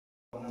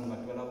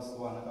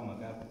vusiwana ka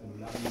mhaka ya ku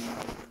tilulamisa.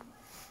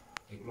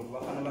 Loko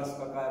va fanele va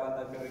suka kaya va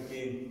ta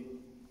kerekeni,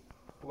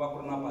 ku va ku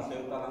ri na mpahla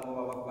yo tala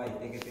ngopfu va va yi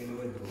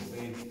teketeliwe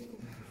edorobeni,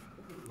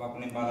 va ku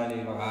ni mbala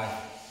leyi va hayi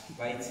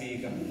va yi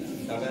tshika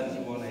ndhawu ya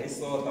ni vona hi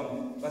sota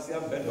va siya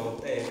bede wo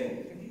tele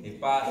hi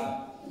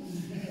mpahla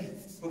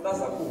ku ta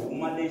za ku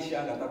huma lexi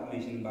a nga ta ku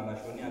lexi ni mbala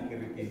xona ya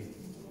kerekeni.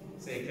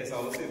 Se hi khensa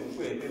hosi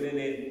ku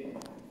heteleleni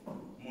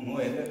munhu wo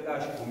hetelela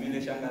a xi humile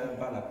lexi a nga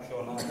mbalaka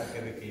xona a ta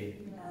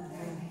kerekeni,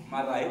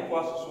 mara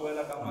hinkwaswo swi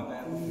wela ka mhaka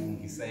ya ku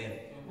tilunghisela,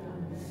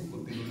 ku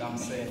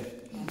tilulamisela.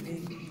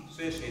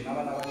 Sweswi hina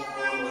vana va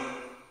xikolo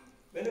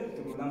va le ku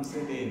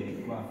tilulamiseleni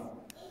hikuva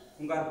ku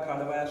nga ri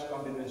khale va ya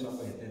swikambelweni swa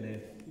ku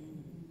hetelela.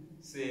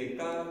 Se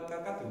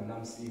ka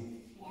tilulamisiwa,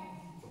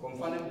 loko mi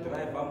fanele ku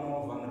dirayivha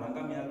movha mi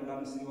rhanga mi ya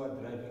lulamisiwa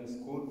driving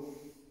school,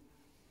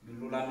 mi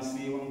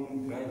lulamisiwa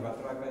mi dirayivha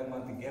tiraka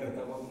yin'wana tigere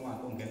ta vona ma ha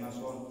to nghena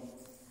swona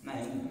na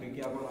handbrake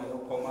ya vona yo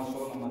khoma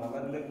swona, mara va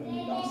ri le ku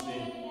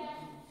lulamiseni.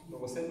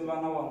 Loko se mi va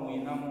na wa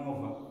n'wina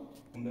movha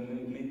kumbe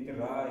mi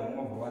tirha hi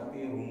movha wa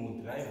ntirho mu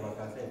dirayivha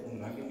kahle hi ku mi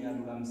rhange mi ya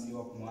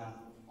lulamisiwa kun'wana.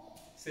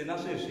 Se na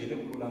sweswi hi le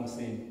ku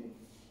lulamiseni,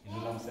 hi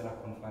lulamisela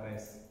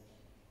conference.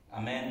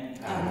 Amen.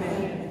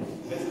 Amen.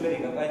 Vhesi leyi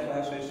hi nga ta yi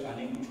hlaya sweswi a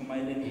ni ku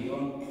chumayeleni hi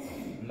yona,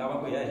 ni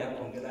lava ku ya hi ya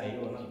khongela hi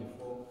yona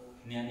before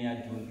ni ya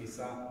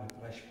dyondzisa rito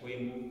ra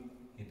Xikwembu.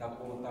 Hi ta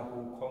kota ku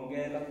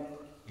khongela,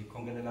 hi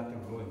khongelela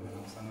ntirho lowu hi nga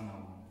langutisana na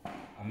wona.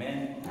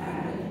 Amen.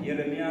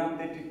 Yeremiya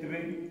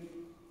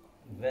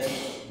 33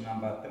 verse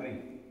number 3.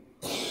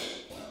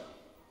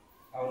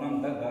 A wu na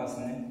mudagasi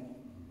ne?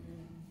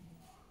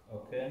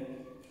 Okay.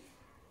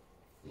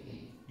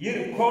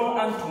 Ye call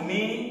unto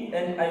me,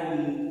 and I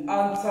will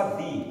answer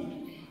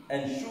thee,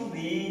 and shew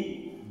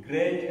thee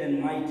great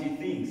and mighty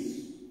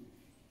things,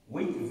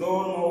 which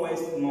thou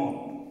knowest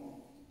not.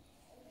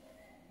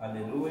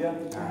 Hallelujah.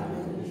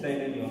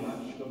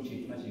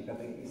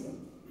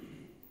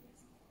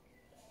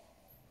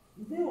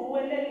 Ndzi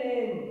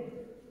huweleleni,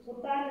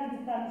 kutani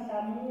ndzi ta mi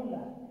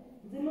hlamula,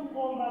 ndzi mi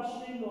komba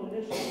swilo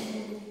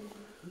leswikulu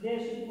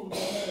leswi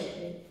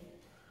tumbeleke,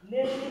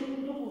 leswi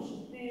ndzi ku swi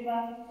tiva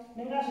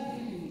mi nga swi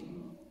tiviki.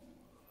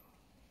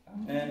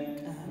 Amen.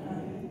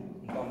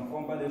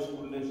 Nkamkomba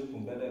leswikulu leswi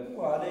tumbeleke,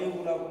 ku hale yi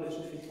vulaka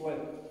leswi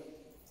fihliweke.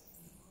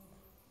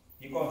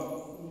 Yi kona?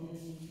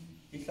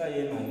 Yi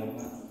hlayeni na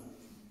yona.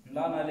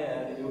 Lana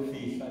leya yo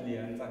fihla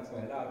leya ni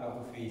tsakisiwa hi laha ka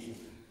ku fihla.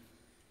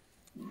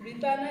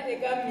 Vitana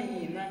eka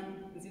mina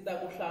ndzi ta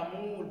ku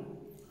hlamula,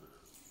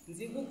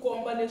 ndzi ku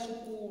komba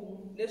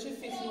leswikulu leswi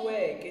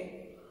fihliweke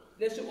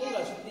leswi u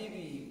nga swi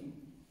tiviki.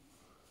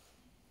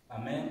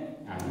 Amen.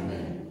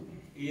 Amen.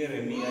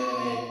 Yeremiya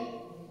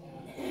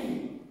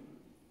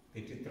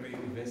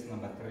 33 verse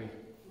number 3.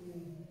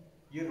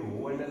 Yi ri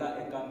huwelela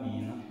eka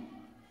mina,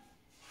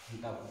 ni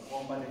ta ku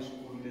komba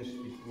leswikulu leswi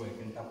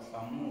fihliweke, ni ta ku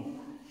hlamula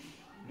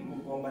ni ku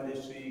komba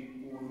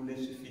leswikulu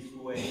leswi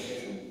fihliweke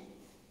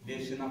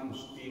leswi na ku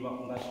swi tiva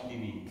u nga swi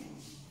tiviki.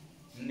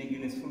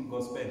 Ni full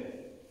gospel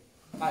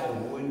a hi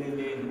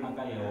huweleleni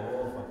aka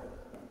Yehova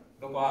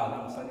loko ha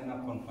langutisane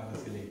na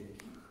conference leyi.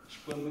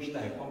 Xikwembu xi ta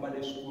hi komba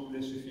leswikulu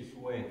leswi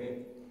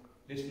fihliweke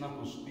leswi na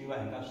ku swi tiva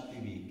hi nga swi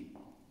tiviki.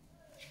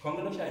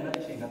 Xikhongelo xa hina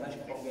lexi hi nga ta xi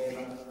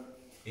khongela,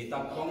 hi ta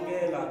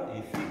khongela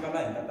hi fika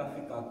laha hi nga ta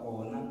fika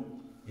kona,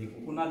 hi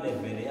ku na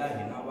level ya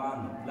hina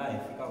vanhu laha hi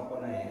fikaka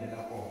kona hi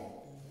helela kona.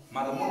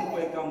 Mara mo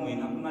eka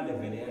n'wina ku na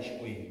level ya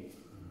Xikwembu.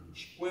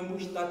 Xikwembu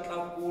xi ta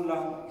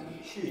tlakula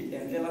xi hi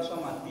endlela swa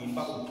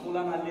matimba ku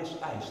tlula na leswi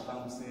a hi swi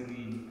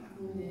languserile.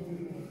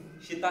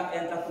 Xi ta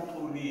endla ku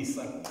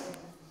tlurisa,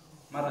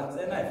 mara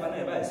ntsena hi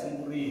fanele hi va hi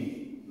sungurile,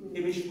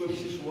 ivi Xikwembu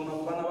xi swi vona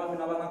ku vana va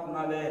mina va na ku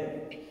navela,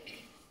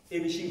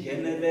 ivi xi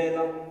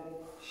nghenelela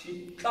xi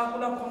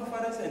tlakula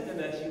conference hi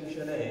ndlela ya xiyimo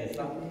xa le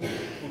henhla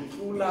ku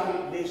tlula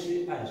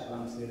leswi a hi swi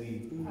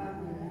languserile.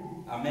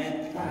 Amen.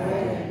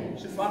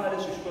 Swi fana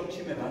leswi Xikwembu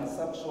xi mi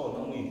rhandzisaka swona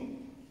n'wina.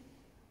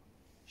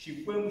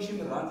 Xikwembu xi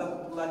mi rhandza ku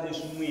tlula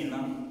leswi n'wina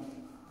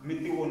mi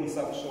ti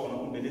vonisaka swona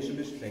kumbe leswi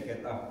mi swi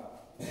hleketaka.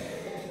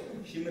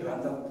 Xi mi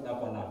rhandza ku tlula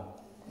kwalaho.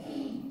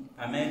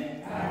 Amen.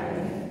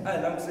 A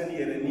hi langutiseni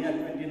Yeremiya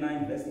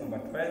 29 verse number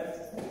 12.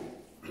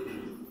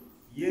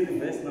 Here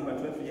verse number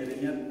 12,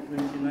 Jeremiah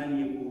 29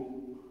 yi ku,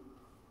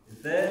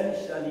 then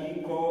shall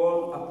ye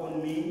call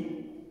upon me,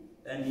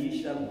 and ye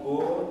shall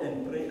go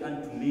and pray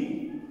unto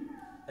me,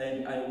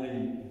 and I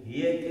will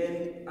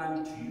hearken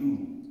unto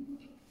you.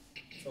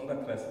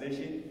 Stronger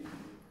translation.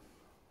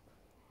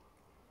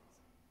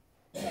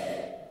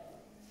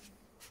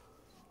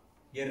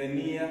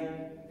 Jeremiah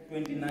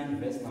 29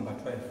 verse number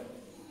 12.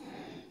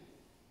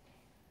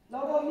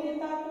 Loko mi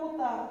ta ku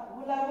ta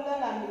vulavula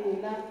na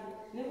mina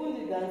ni ku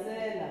ndzi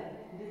gandzela,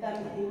 ndzi ta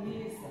mi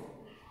yingisa.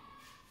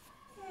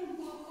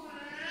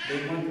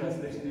 Lemon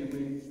translation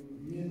please.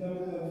 Mi ta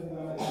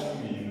vulavula na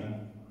mina,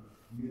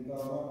 mi ta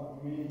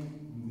va mi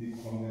ndzi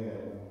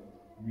khongela,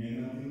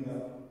 mina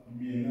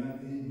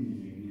ndzi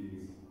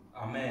yingisa.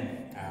 Amen.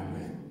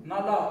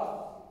 Nala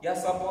ya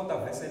sapota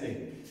verse leyi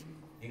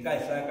hi nga hi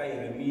hlaya ka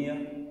Yeremiya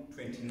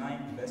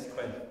 29 verse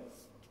 12.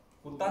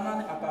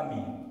 Kutanani aka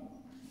mina,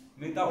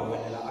 mi ta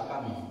huwelela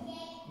aka mina,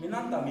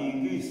 mina ni ta mi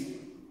yingisa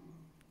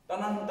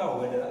tanani mi ta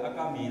huwelela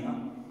aka mina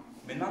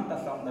ni ta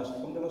hlamula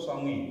swikombelo swa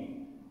n'wina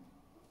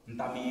ni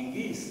ta mi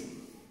yingisa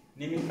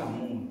ni mi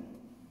hlamula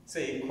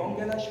se hi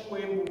khongela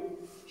xikwembu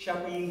xa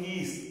ku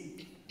yingisa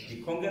hi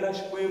khongela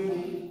xikwembu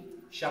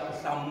xa ku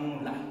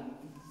hlamula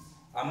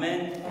amen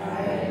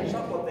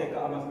swa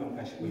koteka amahlweni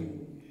ka xikwembu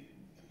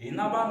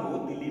hina vanhu ho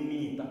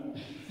tilimita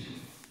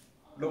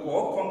loko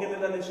ho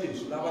khongelela leswi hi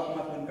swi lavaka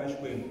mahlweni ka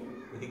xikwembu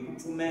hi ku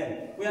pfumela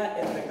ku ya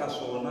endleka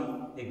swona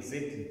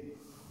exactly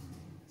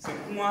se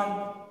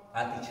kun'wana ha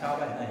ti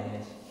chava hina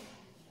hexe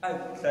a hi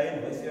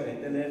hlayeni vhesi yo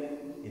hetelela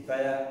hi ta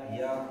ya hi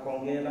ya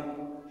khongela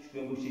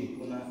xikwembu xi hi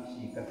pfuna xi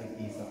hi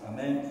katekisa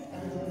amen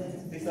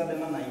Psalm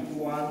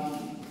 91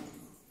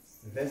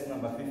 verse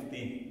number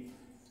 15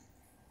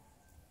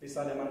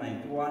 Psalm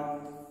 91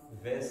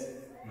 verse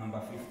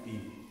number 15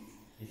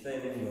 hi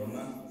hlayeleni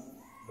yona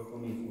loko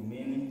mi hi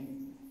kumini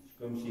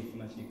xikwembu xi hi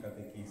pfuna xi hi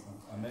katekisa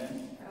amen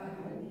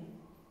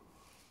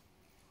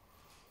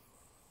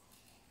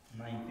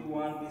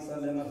 91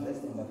 Psalm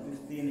verse number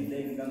 15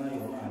 leyi nga na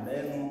yona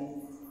haleno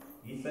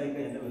yi hlayeka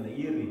hi ndlela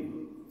leyi ri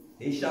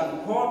he shall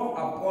call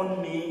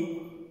upon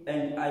me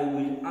and I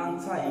will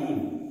answer him.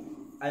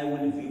 I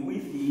will be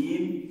with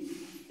him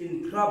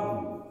in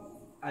trouble.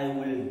 I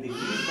will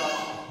deliver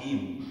him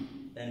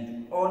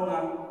and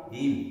honor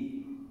him.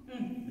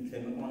 Mi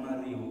tlhela mi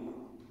honoriwa.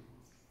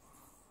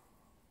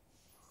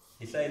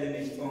 Hi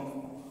hlayeleni Xitsonga.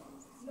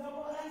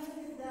 Loko a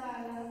ndzi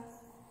dala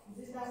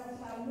ndzi ta ku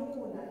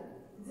hlamula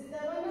ndzi ta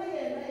va na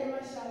yena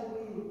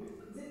emaxangwini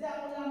ndzi ta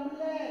ku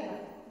lamulela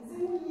ndzi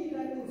n'wi nyika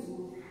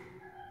tindzhuti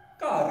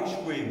Ka ha ri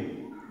Xikwembu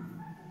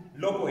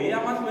loko hi ya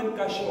mahlweni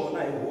ka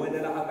xona hi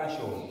huwelela aka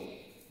xona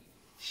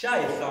xa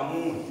hi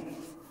hlamula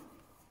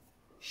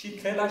xi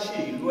tlhela xi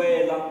hi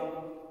lwela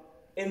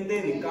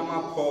endzeni ka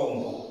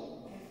makhombo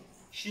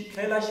xi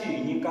tlhela xi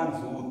hi nyika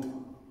ndzhuti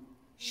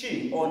xi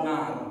hi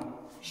onara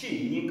xi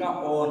hi nyika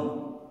honor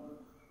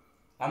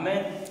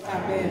amen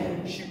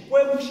Amen.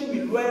 Xikwembu xi mi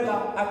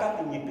lwela aka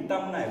tinyimpi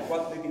ta mina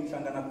hinkwato leti mi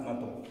hlanganaka na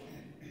tona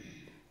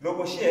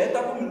loko xi heta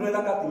ku mi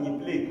lwela ka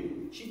tinyimpi leti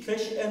xi tlhela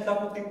xi endla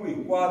ku tiko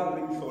hinkwaro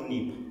ri mi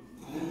hlonipha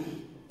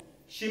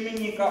xi mi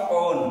nyika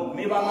honor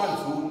mi va na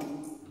ndzhuti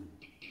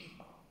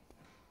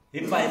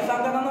hi pfa hi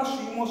hlangana na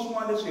swiyimo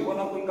swin'wana leswi hi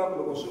vonaka ingaku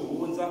loko swi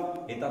hundza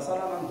hi ta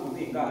sala na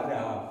ndzhuti hi nga ha ri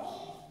hava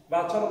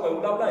vantshwa loko hi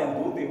vulavula hi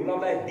ndzhuti hi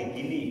vulavula hi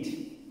dignity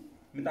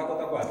mi ta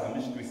kota ku hatla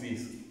mi swi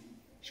twisisa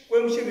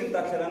Xikwembu xi ri ni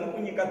ta tlhela ni ku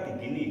nyika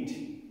dignity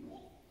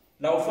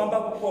laha u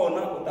fambaka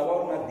kona u ta va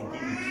u ri na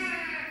dignity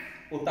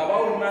u ta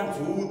va u ri na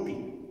ndzhuti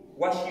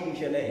wa xiyimo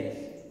xa le henhla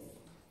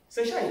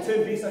se xa hi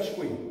tshembisa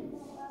Xikwembu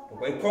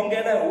loko hi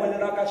khongela hi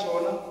huwelela ka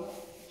xona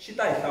xi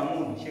ta hi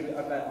hlamula xi ri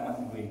aka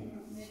ematilweni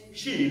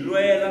xi hi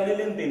lwela ne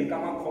le ndzeni ka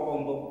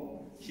makhombo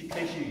xi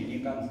tlhela xi hi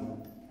nyika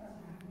ndzhuti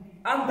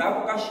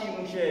endzhaku ka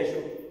xiyimo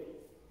xexo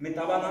mi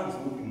ta va na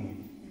ndzhuti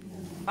n'wina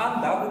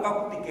endzhaku ka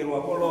ku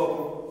tikeriwa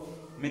koloko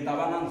mi ta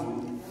va na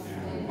ndzhuti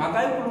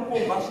mhaka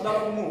yikulukumba swi lava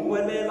ku mi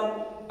huwelela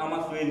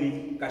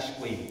emahlweni ka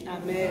Xikwembu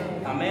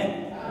amen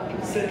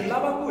se ni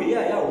lava ku hi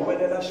ya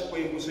huwelela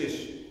Xikwembu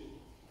sweswi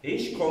hi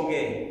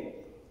xikhongelo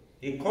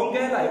hi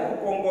khongela hi ku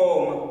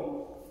kongoma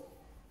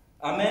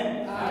amen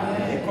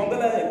hi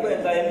khongela hi ku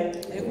endla yini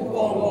Hi ku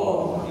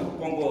kongoma. hi ku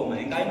kongoma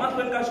hi nga yi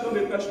mahlweni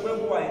ka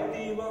Xikwembu wa hi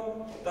tiva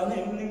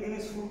tanihi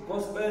muninginisi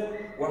gospel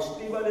wa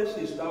swi tiva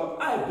leswi hi swi lava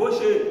a hi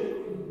boxeni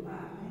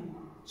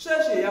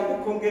sweswi hi ya ku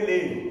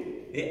khongeleni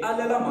hi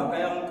alela mhaka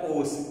ya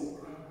nkosi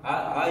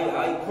ha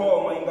yi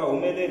khoma yi nga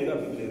humeleli ka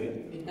vhiki leri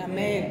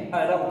Amen. a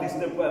hi lava ku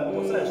disturb-a hi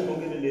nkosi a hi swi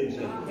khongeleleni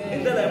sweswo hi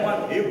ndlela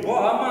yin'wana hi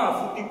boha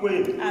mafu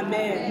tikweni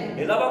Amen.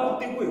 hi lava ku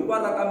tiko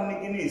hikwala ka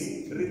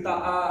muninginisi ri ta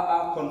a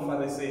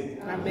conferenceni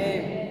Amen.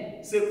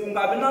 se ku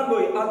nga vi na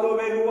loyi a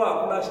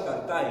loveriwaka laha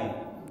xikarhi ka hina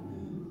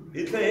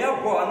hi tlhela hi ya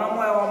boha na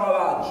moya wa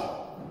mavabyi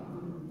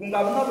ku nga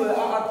vi na loyi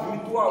a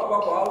admitiwaka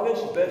ku a wu le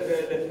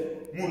xibedhlele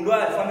munhu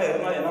loyi a hi fanele hi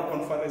ri na yena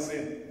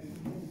conferenceni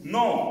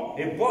no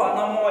hi boha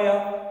na moya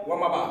wa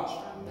mavabyi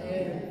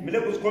mi le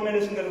ku swi khomeni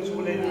leswi nga le swi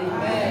vuleni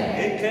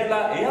hi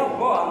tlhela hi ya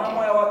boha na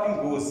moya wa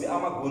tinghozi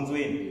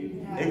emagondzweni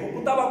hi ku ku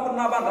ta va ku ri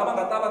na vanhu lava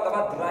nga ta va ka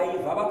va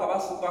dirayivha va ka va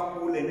suka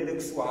kule ni le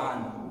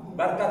kusuhani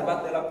va ri karhi va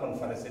tela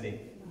conference leyi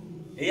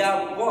hi ya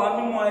boha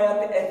mimoya ya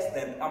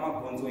ti-accident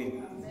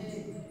emagondzweni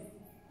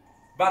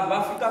vanhu va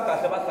fika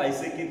kahle va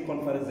hlayisekile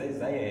conference yi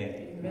za yi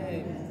hela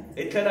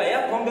hi tlhela hi ya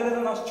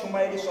khongelela na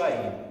swichumayeli swa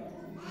hina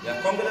hi ya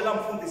khongelela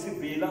mfundhisi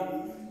Bila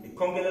hi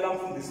khongelela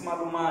mfundhisi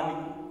Malumani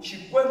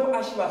Xikwembu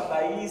a xi va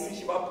hlayisi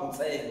xi va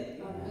phutsela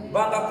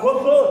va nga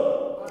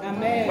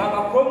khohloli va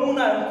nga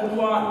khomuna hi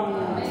mukhuhlwana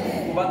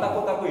ku va ta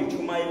kota ku hi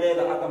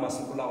chumayelela aka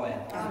masiku lawa ya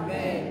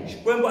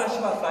Xikwembu a xi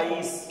va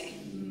hlayisi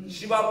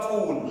xi va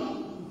pfuna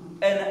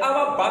ene a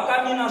va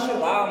bakanyi na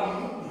swirhamu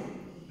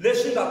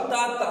leswi nga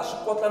tata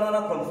swi kotlana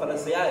na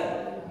conference ya hina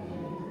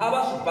a va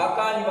swi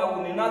bakanyi va ku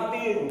ni na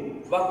ntirho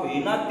va ku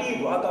hi na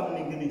ntirho aka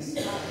muninginisi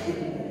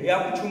hi ya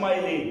ku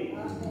chumayeleni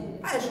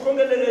a hi swi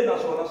khongeleleni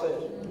naswona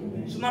sweswo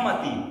swi na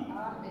matimba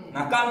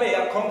nakambe hi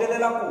ya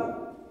khongelela ku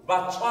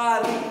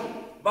vatswari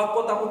va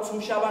kota ku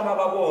tshunxa vana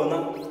va vona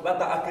va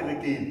ta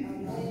akerekeni.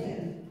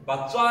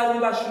 Vatswari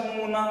va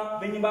xinuna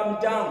vinyi va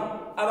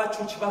mindyangu a va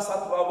chuchi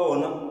vasati va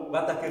vona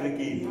va ta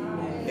kerekeni.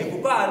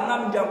 Hikuva ka ha ri na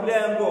mindyangu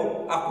leyi ngo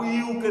a ku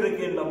yiwi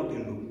kerekeni la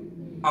mutini lowu,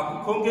 a ku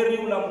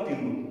khongeriwi la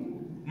mutini lowu,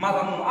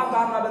 mara munhu a nga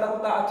a navela ku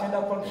ta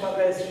attenda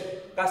conference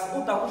kasi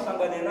u ta ku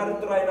hlanganeni na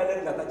rito ra yena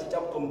leri nga ta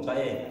cinca vutomi bya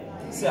yena.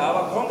 Se ha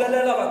va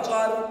khongelela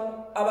vatswari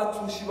a va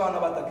tshunxi vana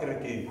va ta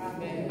kerekeni,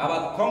 a va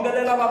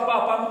khongelela va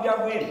papa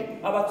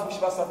mindyangwini a va tshunxi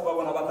vasati va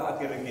vona va ta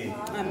akerekeni,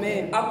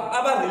 a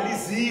va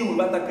releasiwi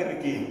va ta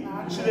kerekeni.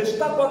 Swilo leswi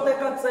ta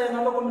koteka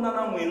ntsena loko mina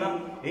na n'wina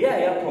hi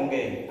ya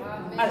khongela.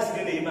 A hi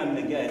sikeni hi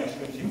milenge ya hina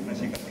xikwembu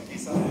xi nga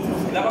fikisa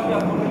hi lava ku ya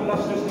khongelela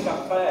swilo leswi nga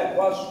hlaya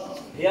hinkwaswo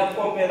hi ya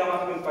kombela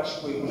mahlweni ka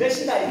xikwembu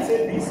lexi nga hi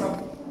tshembisa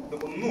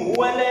loko mi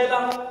huwelela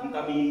mi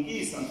ta mi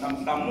yingisa, mi ta mi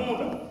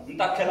hlamula, mi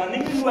ta tlhela ni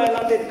mi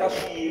lwela ndzeni ka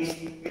swiyimo,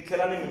 mi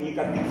tlhela ni mi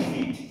nyika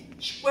dignity.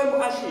 Xikwembu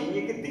a xi hi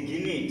nyiki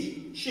dignity,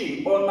 xi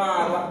hi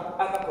onara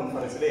aka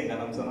conference leyi hi nga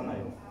langutisana na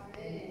yona.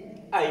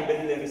 A hi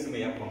yimbeleleni risimu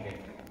ya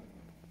khongela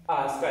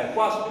a sika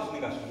hinkwaswo leswi ni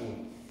nga swi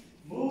vula.